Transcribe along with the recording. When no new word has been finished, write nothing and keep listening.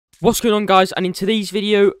What's going on, guys? And in today's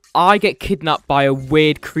video, I get kidnapped by a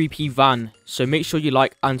weird, creepy van. So make sure you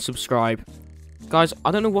like and subscribe. Guys,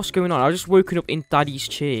 I don't know what's going on. I just woken up in Daddy's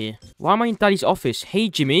chair. Why am I in Daddy's office? Hey,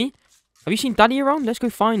 Jimmy. Have you seen Daddy around? Let's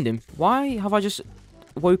go find him. Why have I just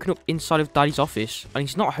woken up inside of Daddy's office? And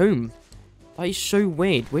he's not home. That is so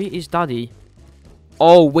weird. Where is Daddy?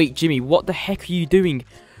 Oh, wait, Jimmy. What the heck are you doing?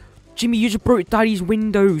 Jimmy, you just broke Daddy's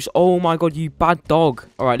windows. Oh my god, you bad dog.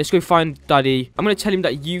 Alright, let's go find Daddy. I'm going to tell him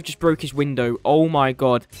that you just broke his window. Oh my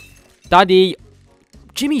god. Daddy.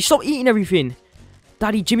 Jimmy, stop eating everything.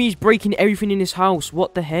 Daddy, Jimmy's breaking everything in his house.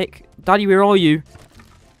 What the heck? Daddy, where are you?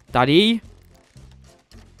 Daddy?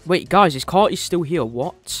 Wait, guys, his car is still here.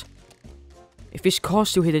 What? If his car's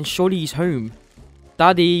still here, then surely he's home.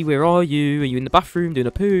 Daddy, where are you? Are you in the bathroom doing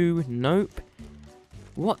a poo? Nope.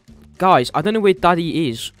 What? Guys, I don't know where Daddy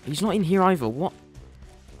is. He's not in here either. What?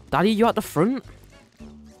 Daddy, you at the front?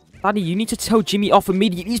 Daddy, you need to tell Jimmy off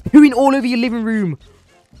immediately. He's pooing all over your living room.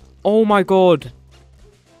 Oh my god.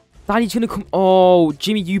 Daddy's gonna come. Oh,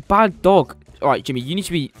 Jimmy, you bad dog. Alright, Jimmy, you need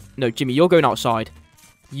to be... No, Jimmy, you're going outside.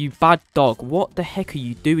 You bad dog. What the heck are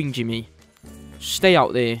you doing, Jimmy? Stay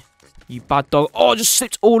out there. You bad dog. Oh, just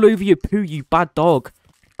slipped all over your poo, you bad dog.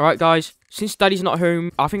 Alright, guys. Since Daddy's not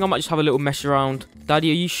home, I think I might just have a little mess around. Daddy,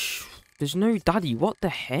 are you There's no Daddy. What the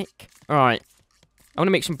heck? Alright. I'm going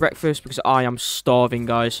to make some breakfast because I am starving,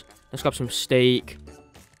 guys. Let's grab some steak.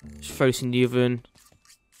 Just throw this in the oven.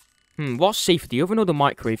 What's safer, the oven or the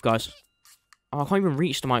microwave, guys? Oh, I can't even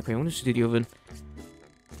reach the microwave. I want to do the oven.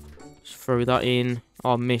 Just throw that in.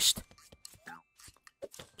 Oh, missed.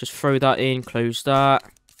 Just throw that in. Close that.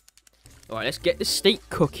 Alright, let's get the steak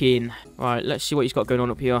cooking. Alright, let's see what he's got going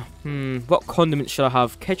on up here. What condiments should I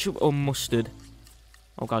have? Ketchup or mustard?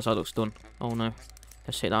 Oh, guys, that looks done. Oh, no.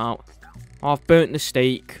 Let's take that out. Oh, I've burnt the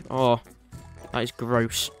steak. Oh, that is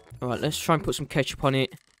gross. Alright, let's try and put some ketchup on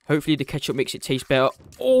it. Hopefully the ketchup makes it taste better.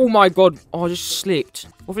 Oh, my God. Oh, I just slipped.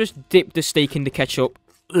 What if I just dip the steak in the ketchup?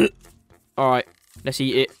 Alright, let's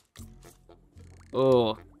eat it.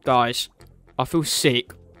 Oh, guys. I feel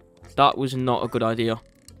sick. That was not a good idea.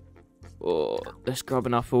 Oh, let's grab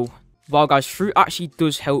an apple. Wow, guys, fruit actually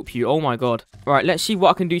does help you. Oh, my God. Alright, let's see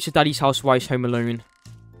what I can do to Daddy's house while he's home alone.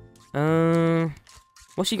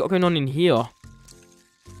 What's he got going on in here?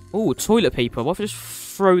 Oh, toilet paper. What if I just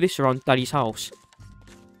throw this around Daddy's house?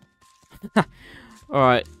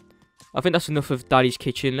 Alright. I think that's enough of Daddy's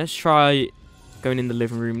kitchen. Let's try going in the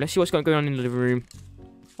living room. Let's see what's going on in the living room.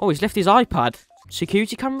 Oh, he's left his iPad.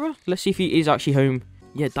 Security camera? Let's see if he is actually home.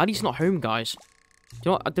 Yeah, Daddy's not home, guys.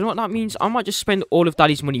 Do you know what that means? I might just spend all of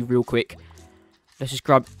Daddy's money real quick. Let's just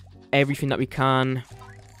grab everything that we can.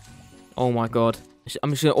 Oh my god.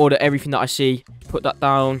 I'm just going to order everything that I see. Put that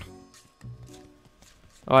down.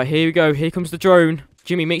 Alright, here we go. Here comes the drone.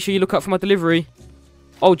 Jimmy, make sure you look out for my delivery.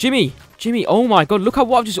 Oh, Jimmy. Jimmy, oh my god. Look at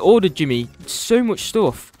what I've just ordered, Jimmy. It's so much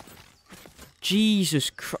stuff.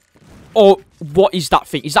 Jesus Christ. Oh, what is that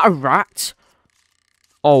thing? Is that a rat?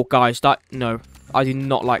 Oh, guys, no. I do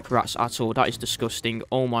not like rats at all. That is disgusting.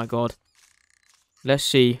 Oh my god. Let's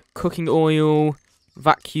see. Cooking oil.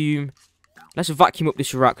 Vacuum. Let's vacuum up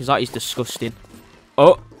this rat because that is disgusting.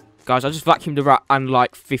 Oh, guys, I just vacuumed the rat and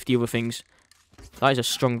like 50 other things. That is a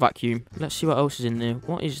strong vacuum. Let's see what else is in there.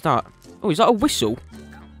 What is that? Oh, is that a whistle?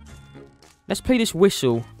 Let's play this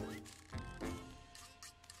whistle.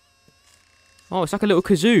 Oh, it's like a little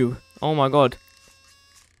kazoo. Oh my god.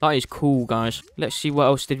 That is cool, guys. Let's see what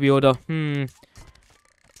else did we order. I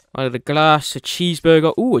ordered a glass, a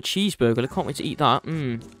cheeseburger. Ooh, a cheeseburger. I can't wait to eat that.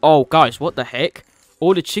 Oh, guys, what the heck?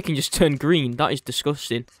 All the chicken just turned green. That is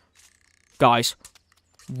disgusting. Guys,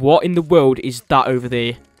 what in the world is that over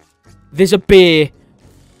there? There's a bear.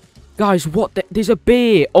 Guys, what the... There's a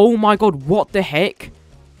bear. Oh my god, what the heck?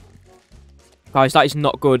 Guys, that is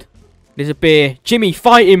not good. There's a bear. Jimmy,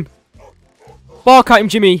 fight him. Bark at him,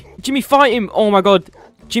 Jimmy. Jimmy, fight him. Oh my god.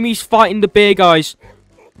 Jimmy's fighting the bear, guys.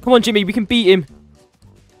 Come on, Jimmy. We can beat him.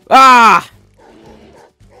 Ah!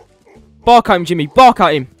 Bark at him, Jimmy. Bark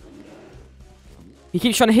at him. He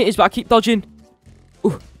keeps trying to hit us, but I keep dodging.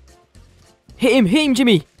 Ooh. Hit him,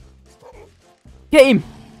 Jimmy. Get him.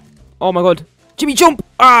 Oh my god. Jimmy, jump.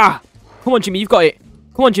 Ah! Come on, Jimmy. You've got it.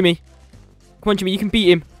 Come on, Jimmy. Come on, Jimmy. You can beat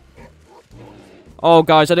him. Oh,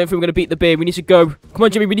 guys. I don't think we're going to beat the bear. We need to go. Come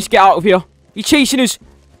on, Jimmy. We need to get out of here. He's chasing us.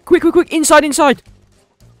 Quick, quick, quick. Inside, inside.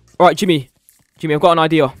 Alright, Jimmy. Jimmy, I've got an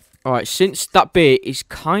idea. Alright, since that bear is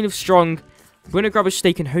kind of strong, we're going to grab a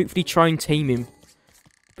steak and hopefully try and tame him.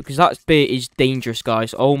 Because that bear is dangerous,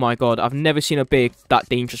 guys. Oh my god. I've never seen a bear that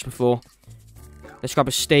dangerous before. Let's grab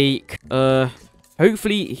a steak.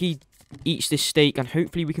 Hopefully he eats this steak and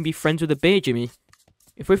hopefully we can be friends with the bear, Jimmy.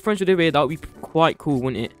 If we're friends with the bear, that would be quite cool,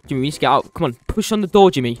 wouldn't it? Jimmy, we need to get out. Come on, push on the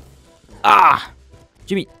door, Jimmy. Ah!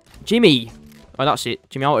 Jimmy! Oh, that's it.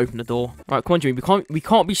 Jimmy, I'll open the door. Alright, come on, Jimmy. We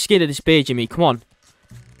can't be scared of this bear, Jimmy. Come on.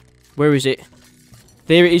 Where is it?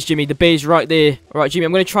 There it is, Jimmy. The bear's right there. Alright, Jimmy,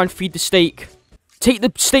 I'm going to try and feed the steak. Take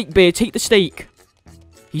the steak, bear. Take the steak.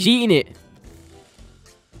 He's eating it.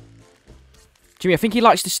 Jimmy, I think he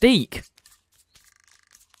likes the steak.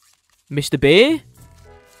 Mr. Bear?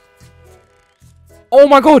 Oh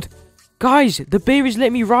my god! Guys, the bear is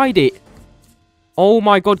letting me ride it. Oh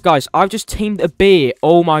my god, guys. I've just tamed a bear.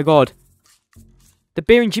 Oh my god. The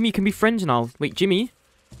bear and Jimmy can be friends now. Wait, Jimmy?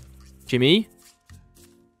 Jimmy?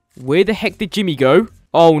 Where the heck did Jimmy go?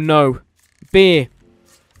 Oh no. Bear.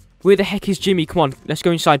 Where the heck is Jimmy? Come on, let's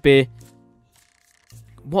go inside, bear.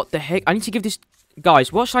 What the heck? I need to give this...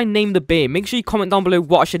 Guys, what should I name the bear? Make sure you comment down below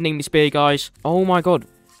what I should name this bear, guys. Oh my god.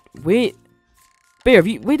 Where... Bear,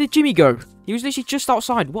 where did Jimmy go? He was literally just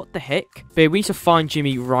outside. What the heck? Bear, we need to find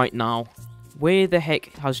Jimmy right now. Where the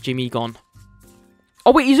heck has Jimmy gone?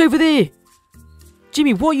 Oh wait, he's over there.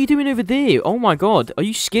 Jimmy, what are you doing over there? Oh my god. Are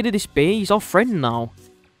you scared of this bear? He's our friend now.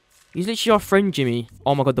 He's literally our friend, Jimmy.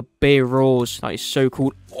 Oh my god, the bear roars. That is so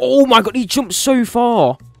cool. Oh my god, he jumped so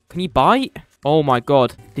far. Can he bite? Oh my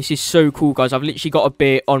god. This is so cool, guys. I've literally got a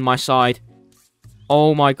bear on my side.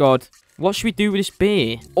 Oh my god. What should we do with this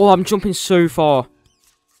bear? Oh, I'm jumping so far.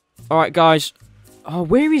 Alright, guys. Oh,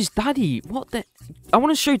 where is Daddy? What the... I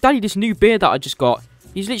want to show Daddy this new bear that I just got.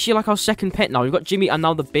 He's literally like our second pet now. We've got Jimmy and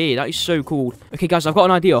now the bear. That is so cool. Okay, guys, I've got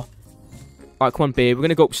an idea. Alright, come on, bear. We're going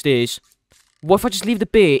to go upstairs. What if I just leave the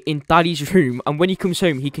bear in Daddy's room, and when he comes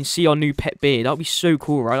home, he can see our new pet bear? That would be so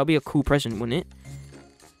cool, right? That would be a cool present, wouldn't it?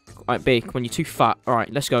 Alright, bear, come on, you're too fat.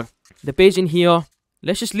 Alright, let's go. The bear's in here.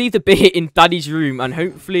 Let's just leave the bear in Daddy's room, and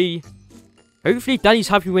hopefully Daddy's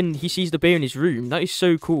happy when he sees the bear in his room. That is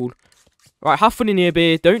so cool. Alright, have fun in here,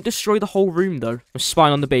 bear. Don't destroy the whole room, though. I'm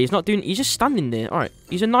spying on the bear. He's not doing... He's just standing there. Alright,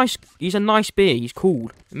 he's a nice bear. He's cool.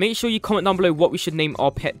 Make sure you comment down below what we should name our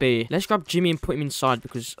pet bear. Let's grab Jimmy and put him inside,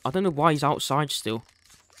 because I don't know why he's outside still.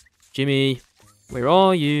 Jimmy, where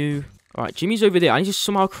are you? Alright, Jimmy's over there. I need to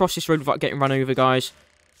somehow cross this road without getting run over, guys.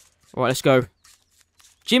 Alright, let's go.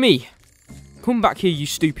 Jimmy, come back here, you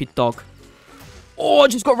stupid dog. Oh, I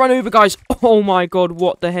just got run over, guys. Oh my god,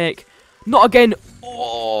 what the heck? Not again.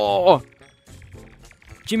 Oh,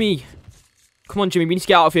 Jimmy. Come on, Jimmy. We need to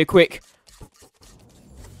get out of here quick.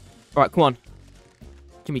 Alright, come on.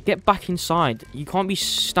 Jimmy, get back inside. You can't be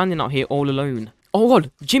standing out here all alone. Oh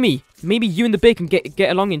god, Jimmy. Maybe you and the bear can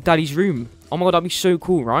get along in Daddy's room. Oh my god, that'd be so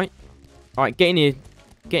cool, right? Alright, get in here.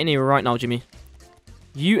 Get in here right now, Jimmy.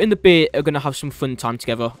 You and the bear are going to have some fun time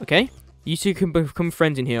together, okay? You two can become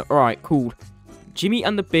friends in here. Alright, cool. Jimmy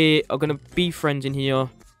and the bear are going to be friends in here.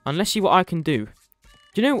 And let's see what I can do.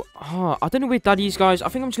 Do you know... Oh, I don't know where Daddy is, guys. I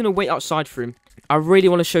think I'm just going to wait outside for him. I really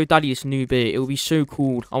want to show Daddy this new bear. It will be so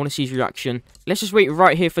cool. I want to see his reaction. Let's just wait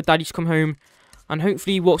right here for Daddy to come home. And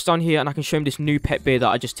hopefully he walks down here and I can show him this new pet bear that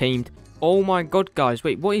I just tamed. Oh my god, guys.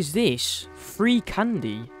 Wait, what is this? Free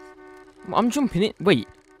candy? I'm jumping it. Wait.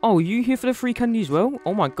 Oh, are you here for the free candy as well?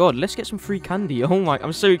 Oh my god, let's get some free candy. Oh my,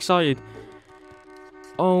 I'm so excited.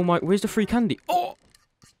 Oh my, where's the free candy? Oh!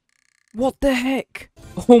 What the heck?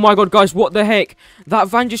 Oh my god, guys, what the heck? That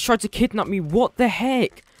van just tried to kidnap me. What the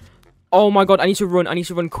heck? Oh my god, I need to run. I need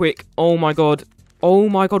to run quick. Oh my god. Oh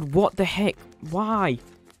my god, what the heck? Why?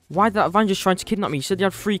 Why did that van just try to kidnap me? He said he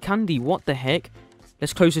had free candy. What the heck?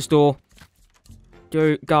 Let's close this door.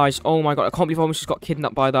 Dude, guys, oh my god, I can't believe I almost just got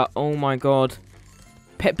kidnapped by that. Oh my god.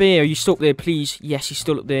 Pet bear, are you still up there, please? Yes, he's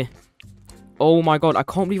still up there. Oh my god, I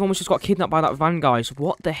can't believe I almost just got kidnapped by that van, guys.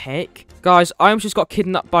 What the heck? Guys, I almost just got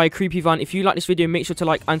kidnapped by a creepy van. If you like this video, make sure to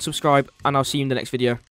like and subscribe, and I'll see you in the next video.